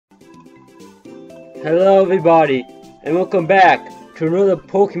Hello everybody, and welcome back to another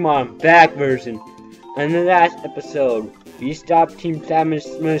Pokemon back version. In the last episode, we stopped Team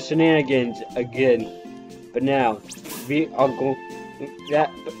Platinum's shenanigans again. But now, we are going...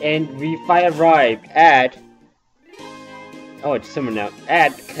 and we finally arrived at... oh, it's summer now.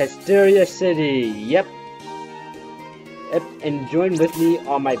 At Castelia City, yep. And join with me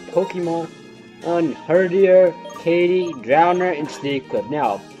on my Pokemon on Herdier, Katie, Drowner, and Snakeclip.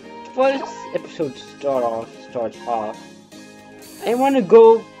 Now, before this episode starts off, I want to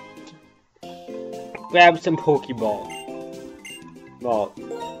go grab some Pokeball. Well,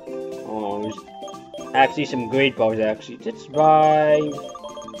 oh, there's actually some Great Balls actually. That's right.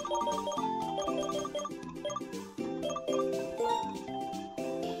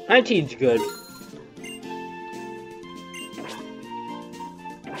 My team's good.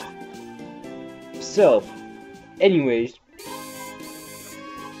 So, anyways,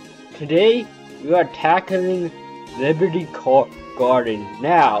 today we are tackling Liberty Garden.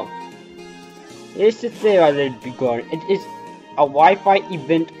 Now, here's the thing on Liberty Garden. It is a Wi-Fi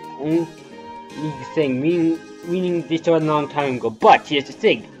event only thing, meaning they started a long time ago. But here's the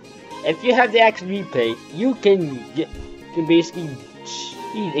thing: if you have the actual replay, you can basically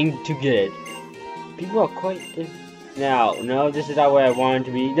cheat to get it. People are quite different. Now, no, this is not where I wanted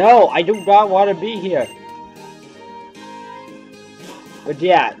to be. No, I do not want to be here. But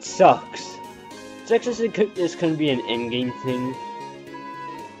yeah, it sucks. Sucks this could be an endgame thing.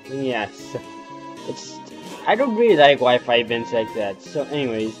 Yes, I don't really like Wi-Fi events like that. So,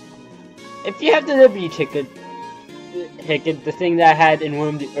 anyways, if you have the Liberty ticket, the thing that I had in one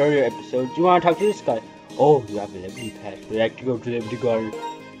of the earlier episodes, you want to talk to this guy? Oh, you have a Liberty pass. Would you like to go to Liberty Garden?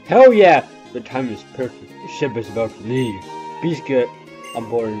 Hell yeah! The time is perfect. The ship is about to leave. Please get on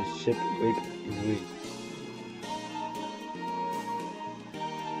board the ship. Wait.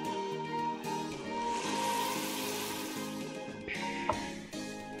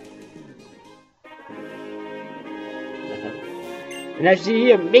 And I see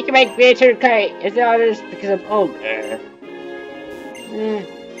you making my greater kite. Is all this because I'm old?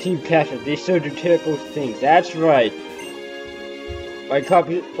 Team Castle, they so do terrible things. That's right. My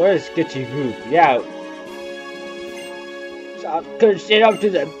copy, what a sketchy group, yeah. So I could stand up to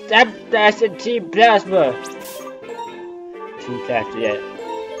them. That's a Team Plasma. Team Plasma, yeah.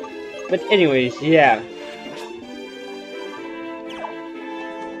 But anyways, yeah.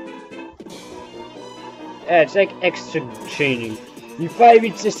 Yeah, it's like extra training. You finally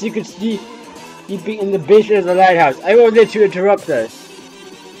reached the secret sleeping in the basement of the lighthouse. I won't let you interrupt us.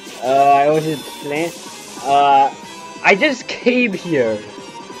 I wasn't planning. I just came here.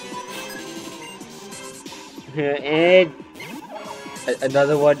 And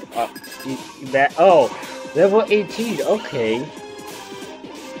another one. Oh, level 18. Okay.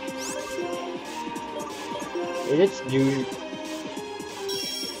 It's new.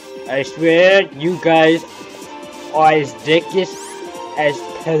 I swear, you guys are as dickish as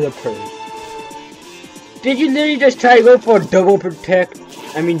Pelipers. Did you literally just try to go for double protect?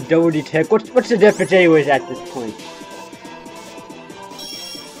 I mean, double detect. What's the difference, anyways, at this point?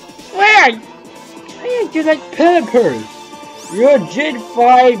 Where? You're like Pelipers. You're Gen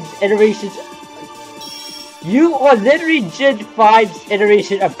 5 iterations. You are literally Gen 5's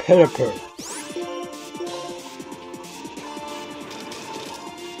iteration of Pelipper.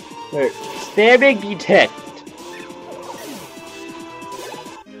 Wait, spamming detect.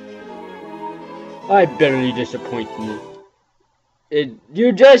 I bitterly disappoint you.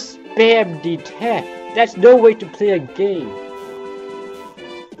 You just spam detect. That's no way to play a game.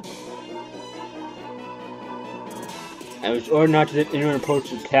 I was ordered not to let anyone approach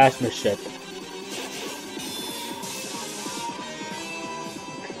the plasma ship.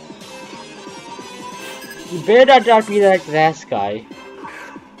 You better not be like that guy.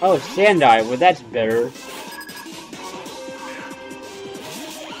 Oh, Sandai. Well, that's better.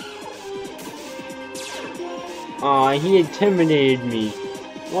 Aw, he intimidated me.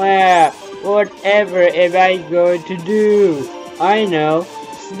 Well, whatever am I going to do? I know.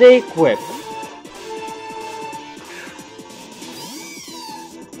 Snake Whip.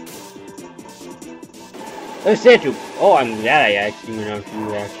 Oh, I'm glad I actually went out to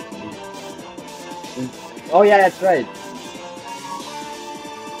you, actually. Oh, yeah, that's right.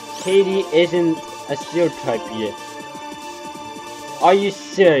 Katie isn't a steel type yet. Are you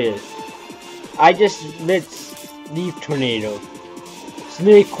serious? I just lit Leaf Tornado.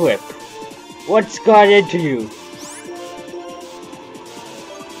 Snake Whip. What's got into you?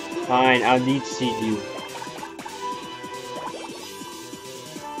 Fine, I'll need to see you.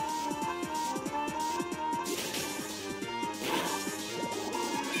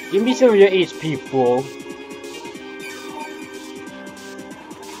 Give me some of your HP, fool.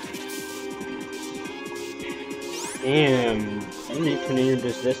 Damn, I need tornado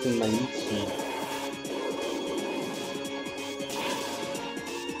resist in my meat seed.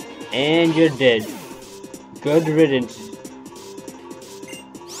 And you're dead. Good riddance.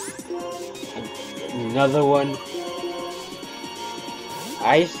 Another one.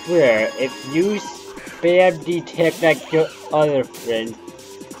 I swear, if you spam detect like your other friend,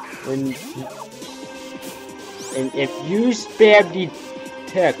 and if you spam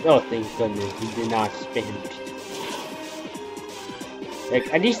detect, oh thank goodness, you did not spam detect.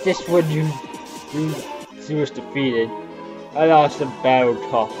 Like, at least this one you was defeated. I lost the battle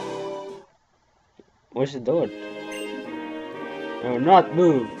talk. Where's the door? No, not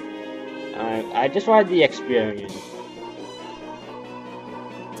move. I just wanted the experience.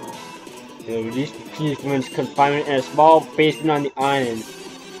 Release the key from its confinement in a small basement on the island.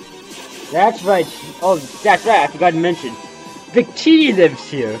 That's right. Oh, that's right. I forgot to mention. Victini lives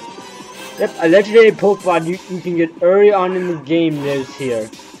here. Yep, a legendary Pokemon you can get early on in the game lives here.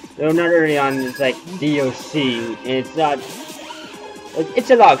 Though not early on, it's like DOC, and it's not. It's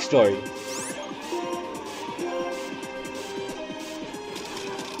a long story.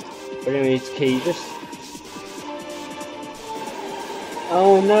 But anyways, okay, just.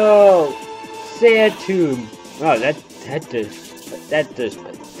 Oh no! Sand tomb. Oh, that does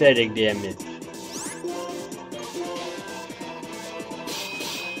pathetic damage.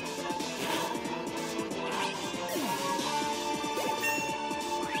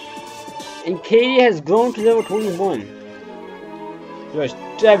 And Katie has grown to level 21. You are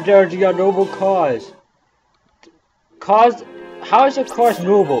stepped down to your noble cause. How is your cause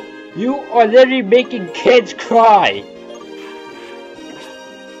noble? You are literally making kids cry.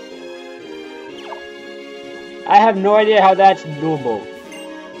 I have no idea how that's noble.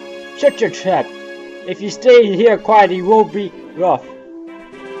 Shut your trap. If you stay here quiet, you won't be rough.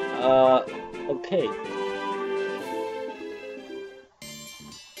 Okay.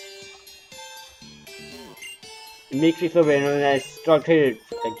 It makes me feel better knowing that I structured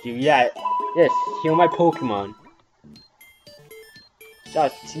like you. Yeah, yes, heal my Pokemon.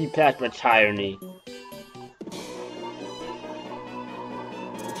 Just see past my tyranny.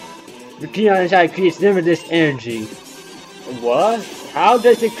 Victini on the side creates limitless energy. What? How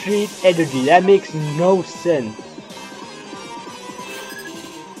does it create energy? That makes no sense.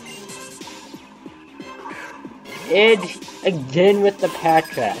 And again with the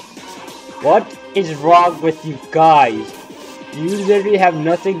Patrat. What is wrong with you guys? You literally have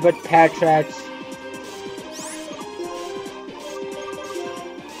nothing but Patrats.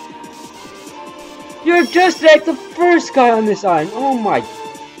 You're just like the first guy on this island. Oh my.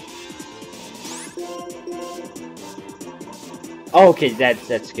 Okay,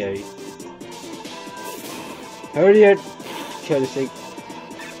 that's scary. Hurry up, kill this thing.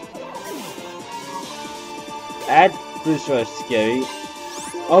 That was so scary.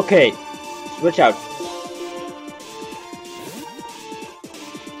 Okay, switch out.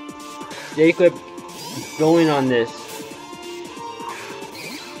 Jacob, going on this.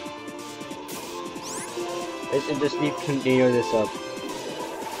 Let's just need to continue this up.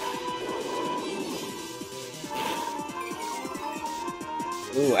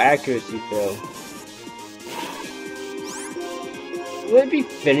 Ooh, accuracy fail. Would it be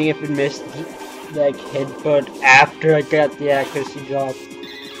fitting if it missed like headbutt after I got the accuracy drop?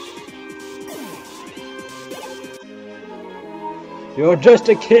 You're just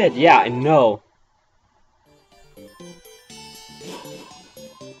a kid, yeah, I know.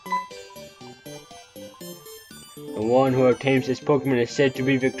 The one who obtains this Pokemon is said to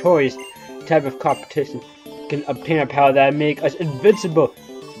be victorious. The type of competition can obtain a power that make us invincible.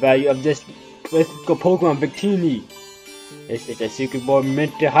 The value of this mythical Pokemon, Victini. This is a secret board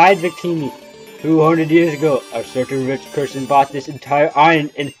meant to hide Victini. 200 years ago, a certain rich person bought this entire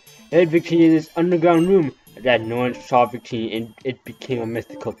island and hid Victini in this underground room. That no one saw Victini and it became a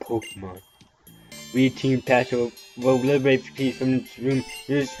mythical Pokemon. We Team Patrol will liberate Victini from this room.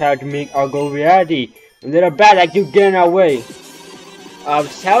 Use this power to make our goal reality. And little bad like you get in our way.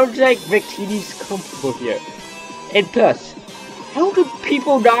 Sounds like Victini's comfortable here. And plus, how do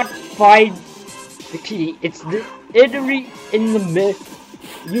people not find Victini? It's literally in the myth.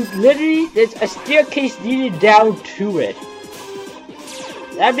 You literally, there's a staircase leading down to it.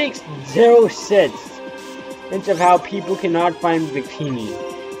 That makes zero sense. Sense of how people cannot find Victini.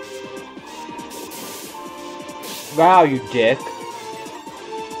 Wow, you dick.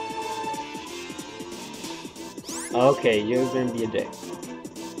 Okay, you're gonna be a dick.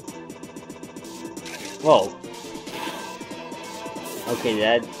 Whoa. Okay,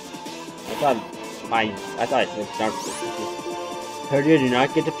 that... I thought it was dark. Herdier do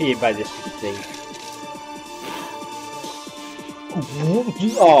not get defeated by this stupid thing.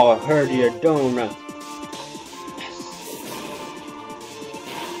 Oh, Herdier, don't.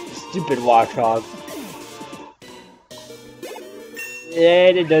 Stupid Watchog.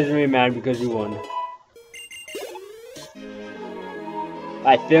 And it doesn't really matter because we won.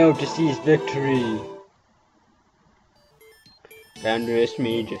 I failed to seize victory.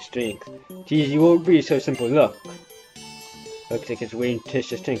 Underestimate your strength. Geez, you won't be so simple. Look. Looks like it's waiting to test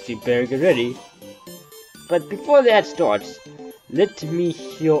your strength. You better get ready. But before that starts, let me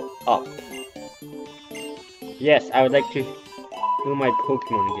heal up. Yes, I would like to heal my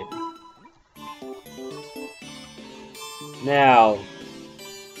Pokemon again. Now,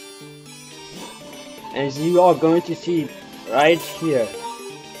 as you are going to see right here,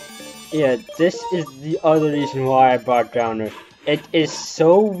 yeah, this is the other reason why I brought Downer. It is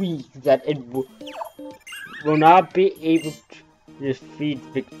so weak that it will not be able to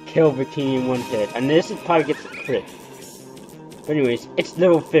kill Victini in one hit. And this probably gets a crit. But anyways, it's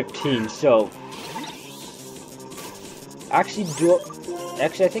level 15, so... Actually,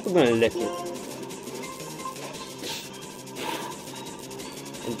 I think I'm gonna lick it.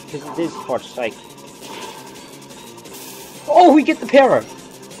 Because it is hard psych. Oh, we get the para!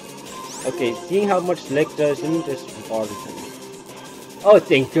 Okay, seeing how much lick does, let me just bother him. Oh,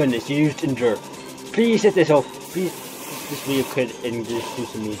 thank goodness, you used Endure. Please hit this off. Please, this video could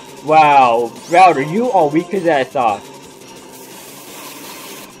introduce me. Wow, Router, you are weaker than I thought.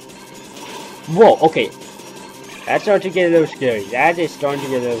 Whoa, okay. That's starting to get a little scary. That is starting to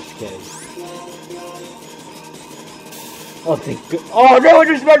get a little scary. Oh, thank goodness. Oh no, it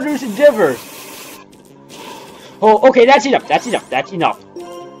was about to lose Endeavor. Oh, okay, that's enough. That's enough. That's enough.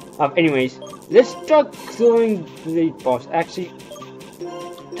 Anyways, let's start throwing the boss. Actually,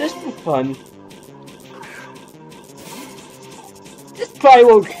 just for fun. This probably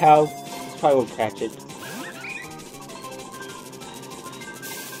won't count. This probably won't catch it.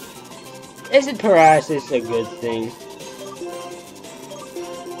 Isn't paralysis a good thing?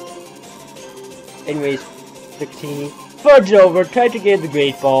 Anyways, Victini, fudge over. Try to get the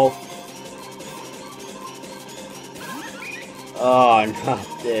Great Ball. Oh,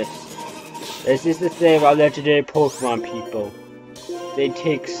 not this. This is the thing about legendary Pokemon, people. They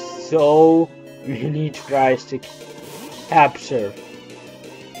take so many tries to capture.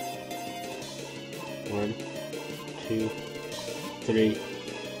 1, 2, 3.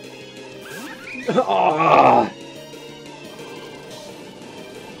 Oh!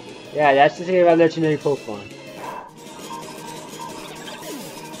 Yeah, that's the thing about legendary Pokemon.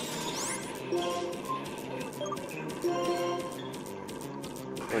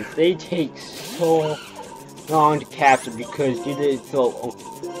 And they take so long to capture because you did throw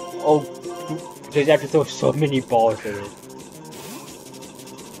because you have to throw so many balls at it.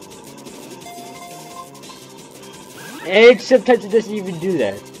 And sometimes it doesn't even do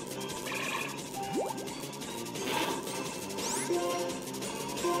that.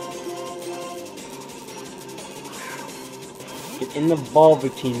 Get in the ball,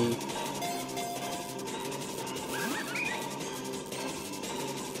 Victini.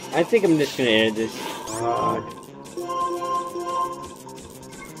 I think I'm just gonna end this. God.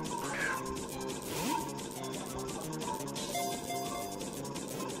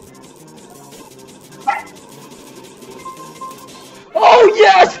 Oh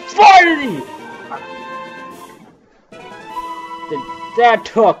yes! Finally! That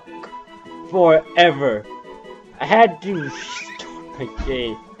took forever. I had to start my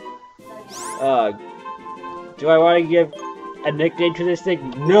game. Do I want to give a nickname to this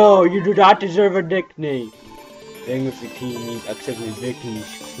thing? No, you do not deserve a nickname. Being with the team means accepting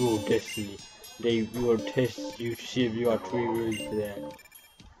Victini's cruel destiny. They will test you to see if you are truly ready for that.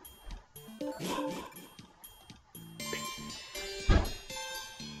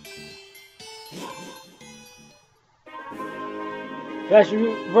 Faster,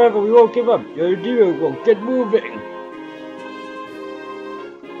 forever, we won't give up. Your deal will get moving.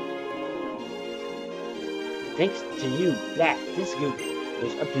 Thanks to you, Black, this group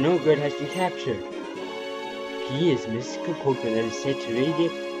was up to no good has been captured. He is a mystical Pokemon that is said to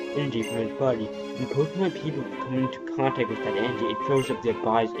radiate energy from his body. When Pokemon people come into contact with that energy, it fills up their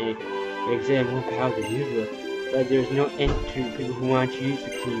bodies and they exert more power than usual. But there is no end to people who want to use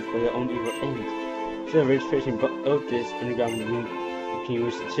Victini for their own evil ends. So the rich person built this underground room. Victini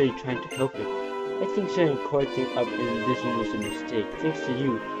was sincerely trying to help it. I think setting a core thing up in addition was a mistake. Thanks to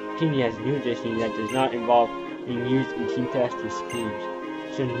you, Victini has a new destiny that does not involve being used in Team Fastest schemes.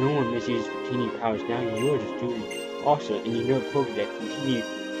 So no one misuses Victini powers. Now yours is duty. Also, in your note Pokedex, Victini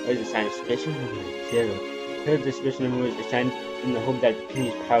was assigned a special number 0. Here the special number was assigned in the hope that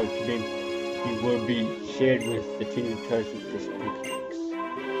Victini's power will be shared with the training charge with this Pokedex.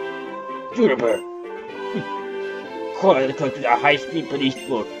 Juniper! Call the clerk to the high-speed police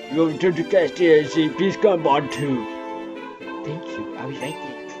boat. You will return to Castia and say, please come on too. Thank you, I was right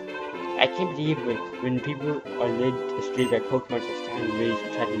there. I can't believe when people are led astray by Pokemon such tiny ways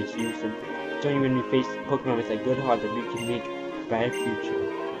and try to misuse them. It's only when we face Pokemon with a good heart that we can make a better future.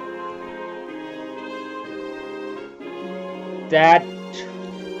 That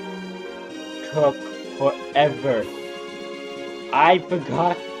took forever. I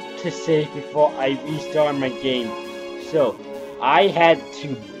forgot to save before I restarted my game. So, I had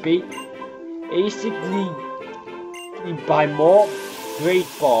to basically buy more Great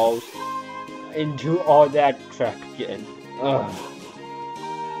Balls and do all that crap again.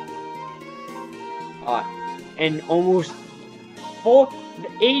 And almost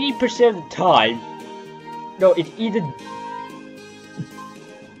 80% of the time, no, it either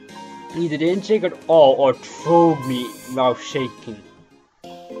didn't shake at all or trolled me while shaking.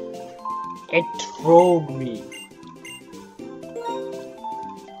 It trolled me.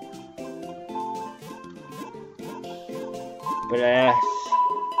 But alas,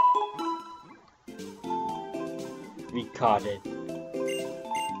 we caught it.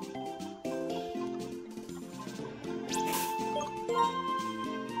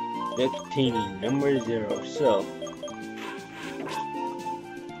 Victini, number 0.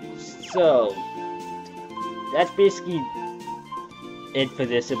 So that's basically it for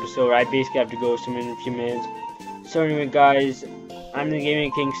this episode. I basically have to go somewhere in a few minutes. So anyway, guys, I'm the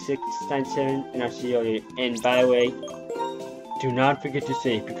Gaming King 697, and I'll see you all later. And by the way, do not forget to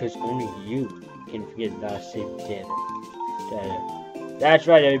save, because only you can forget that save data. That's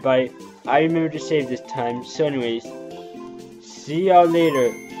right, everybody. I remember to save this time. So anyways, see y'all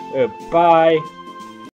later. Bye.